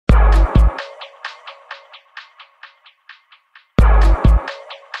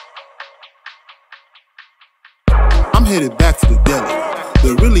headed back to the deli.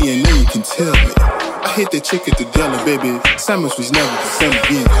 There really ain't nothing you can tell me. I hit that chick at the deli, baby. Sandwich was never the same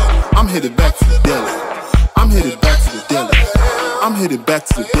again. I'm headed back to the deli. I'm headed back to the deli. I'm headed back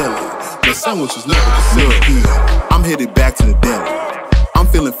to the deli. The sandwich was never the same again. I'm headed back to the deli. I'm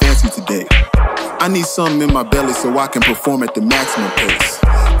feeling fancy today. I need something in my belly so I can perform at the maximum pace.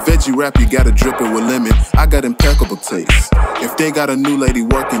 Veggie wrap, you gotta drip it with lemon. I got impeccable taste. If they got a new lady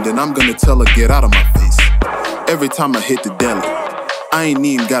working, then I'm gonna tell her get out of my face. Every time I hit the deli, I ain't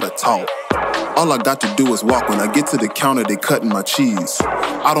even gotta talk. All I got to do is walk. When I get to the counter, they cutting my cheese.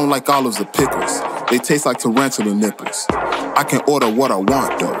 I don't like olives or pickles. They taste like tarantula nipples. I can order what I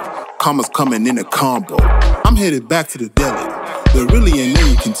want though. Commas coming in a combo. I'm headed back to the deli. There really ain't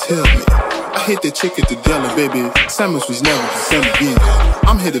nothing you can tell me. I hit that chick at the deli, baby. Sandwich was never the same again.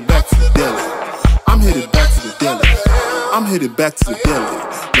 I'm headed back to the deli. I'm headed back to the deli. I'm headed back to the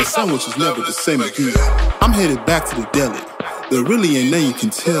deli. The sandwich was never the same again. I'm headed back to the deli. There really ain't nothing you can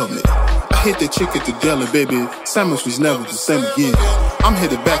tell me. I hit that chick at the deli, baby. Sandwich was never the same again. I'm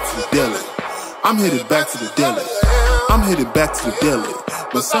headed back to the deli. I'm headed back to the deli. I'm headed back to the deli.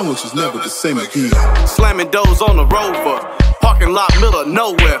 My sandwich was never the same again. Slamming doors on the Rover. Parking lot, middle of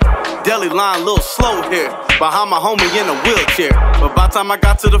nowhere. Deli line, a little slow here. Behind my homie in a wheelchair. But by the time I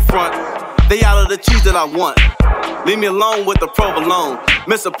got to the front, they out of the cheese that I want. Leave me alone with the provolone.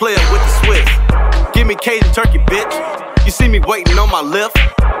 Miss a player with the Swift. Give me Cajun turkey, bitch. You see me waiting on my lift.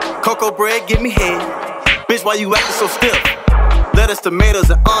 Cocoa bread, give me head. Bitch, why you acting so stiff? Lettuce, tomatoes,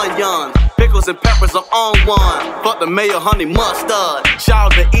 and onion. Pickles and peppers, I'm on one. Fuck the mayo, honey, mustard.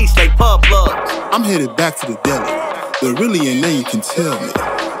 Shout out to East, they pub blood. I'm headed back to the deli. There really ain't nothing you can tell me.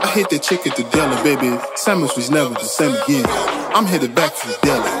 I hit that chick at the deli, baby. Sandwich was never the same again. I'm headed back to the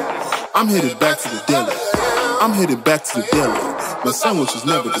deli. I'm headed back to the deli. I'm headed back to the deli. My sandwich was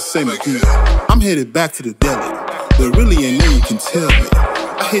never the same again. I'm headed back to the deli. There really ain't nothing you can tell me.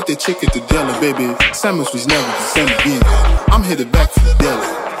 I hit that chick at the deli, baby. Sandwich was never the same again. I'm headed back to the deli.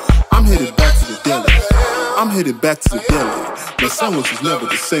 I'm headed back to the deli. I'm headed back to the deli. My sandwich was never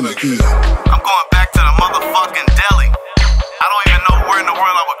the same again. I'm going back to the motherfucking